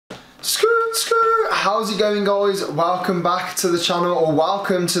How's it going, guys? Welcome back to the channel, or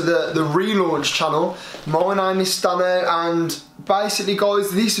welcome to the relaunch channel. My name is Stanno, and basically, guys,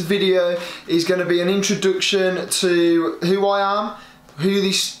 this video is going to be an introduction to who I am, who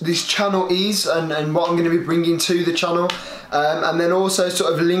this channel is, and what I'm going to be bringing to the channel, and then also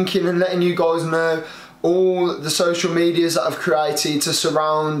sort of linking and letting you guys know all the social medias that I've created to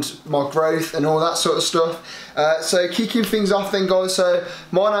surround my growth and all that sort of stuff. So kicking things off then, guys, so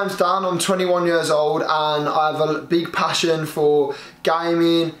my name's Dan, I'm 21 years old, and I have a big passion for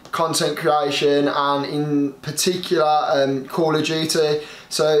gaming, content creation, and in particular Call of Duty.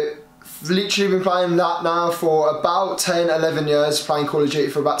 So literally been playing that now for about 10-11 years, playing Call of Duty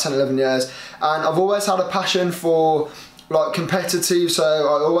for about 10-11 years, and I've always had a passion for like competitive, so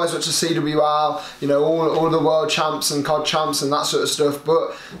I always watch the CWR, you know, all the world champs and COD champs and that sort of stuff,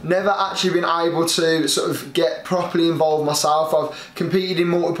 but never actually been able to sort of get properly involved myself. I've competed in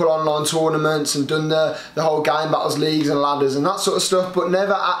multiple online tournaments and done the whole game battles, leagues and ladders and that sort of stuff, but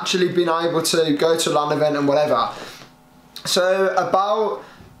never actually been able to go to a LAN event and whatever. So about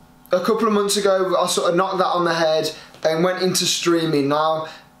a couple of months ago, I sort of knocked that on the head and went into streaming. Now,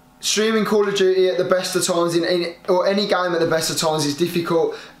 streaming Call of Duty at the best of times or any game at the best of times is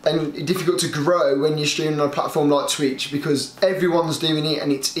difficult, and difficult to grow when you're streaming on a platform like Twitch, because everyone's doing it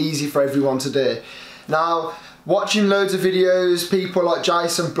and it's easy for everyone to do. Now, watching loads of videos, people like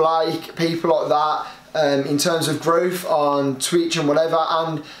Jason Blake, people like that, in terms of growth on Twitch and whatever,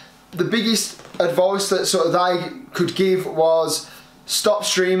 and the biggest advice that sort of they could give was stop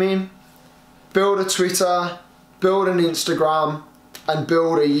streaming, build a Twitter, build an Instagram, and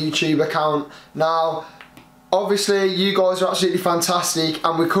build a YouTube account. Now, obviously, you guys are absolutely fantastic,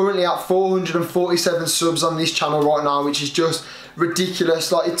 and we're currently at 447 subs on this channel right now, which is just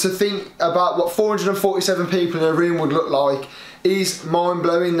ridiculous. Like, to think about what 447 people in a room would look like is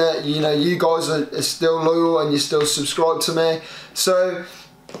mind-blowing, that, you know, you guys are still loyal and you're still subscribed to me. So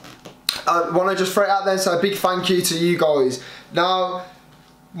I want to just throw it out there and say a big thank you to you guys. Now,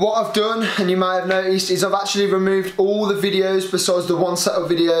 what I've done, and you may have noticed, is I've actually removed all the videos besides the one setup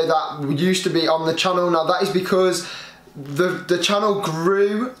video that used to be on the channel. Now, that is because the channel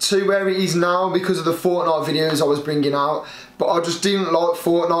grew to where it is now because of the Fortnite videos I was bringing out, but I just didn't like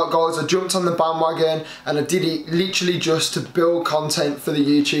Fortnite, guys. I jumped on the bandwagon and I did it literally just to build content for the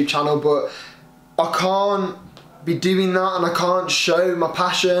YouTube channel, but I can't be doing that, and I can't show my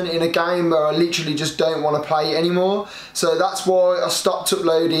passion in a game where I literally just don't want to play it anymore. So that's why I stopped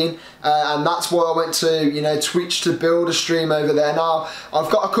uploading, and that's why I went to, you know, Twitch to build a stream over there. Now, I've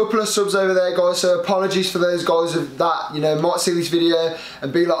got a couple of subs over there, guys, so apologies for those guys that, you know, might see this video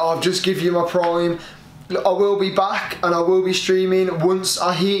and be like, oh, I've just given you my prime. I will be back and I will be streaming once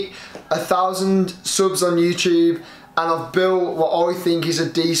I hit 1,000 subs on YouTube, and I've built what I think is a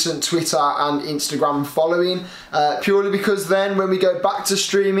decent Twitter and Instagram following, purely because then when we go back to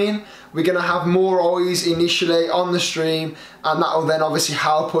streaming, we're going to have more eyes initially on the stream, and that will then obviously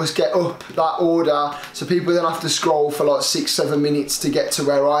help us get up that order, so people don't have to scroll for like 6-7 minutes to get to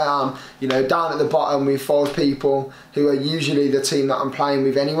where I am, you know, down at the bottom with 5 people who are usually the team that I'm playing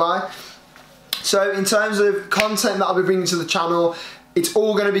with anyway. So in terms of content that I'll be bringing to the channel, it's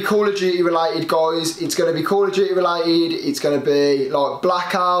all going to be Call of Duty related, guys. It's going to be Call of Duty related. It's going to be like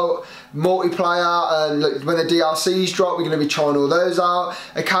Blackout, multiplayer, and when the DLCs drop, we're going to be trying all those out.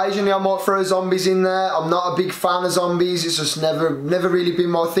 Occasionally I might throw zombies in there. I'm not a big fan of zombies. It's just never really been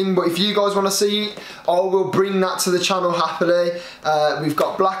my thing, but if you guys want to see it, I will bring that to the channel happily. We've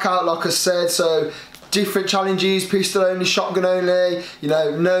got Blackout, like I said, so different challenges, pistol only, shotgun only, you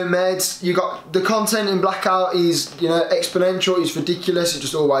know, no meds. You got the content in Blackout is, you know, exponential, it's ridiculous, it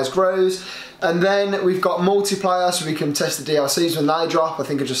just always grows. And then we've got multiplayer, so we can test the DLCs when they drop. I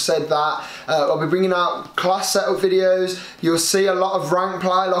think I just said that. I'll be bringing out class setup videos. You'll see a lot of rank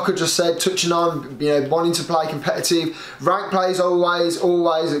play, like I just said, touching on, you know, wanting to play competitive. Rank play is always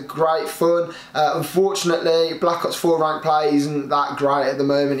great fun. Unfortunately, Black Ops 4 rank play isn't that great at the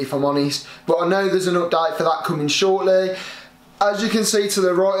moment, if I'm honest. But I know there's an update for that coming shortly. As you can see to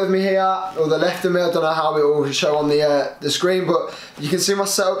the right of me here, or the left of me, I don't know how it will show on the screen, but you can see my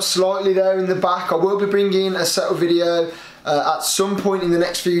setup slightly there in the back. I will be bringing a setup video at some point in the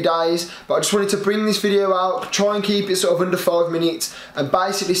next few days, but I just wanted to bring this video out, try and keep it sort of under 5 minutes, and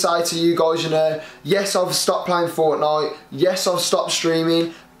basically say to you guys, you know, yes, I've stopped playing Fortnite, yes, I've stopped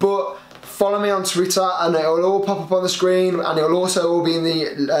streaming, but follow me on Twitter, and it will all pop up on the screen, and it will also all be in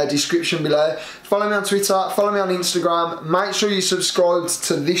the description below. Follow me on Twitter, follow me on Instagram, make sure you subscribe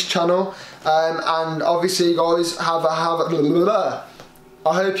to this channel, and obviously, guys, I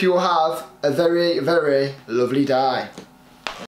hope you will have a very, very lovely day.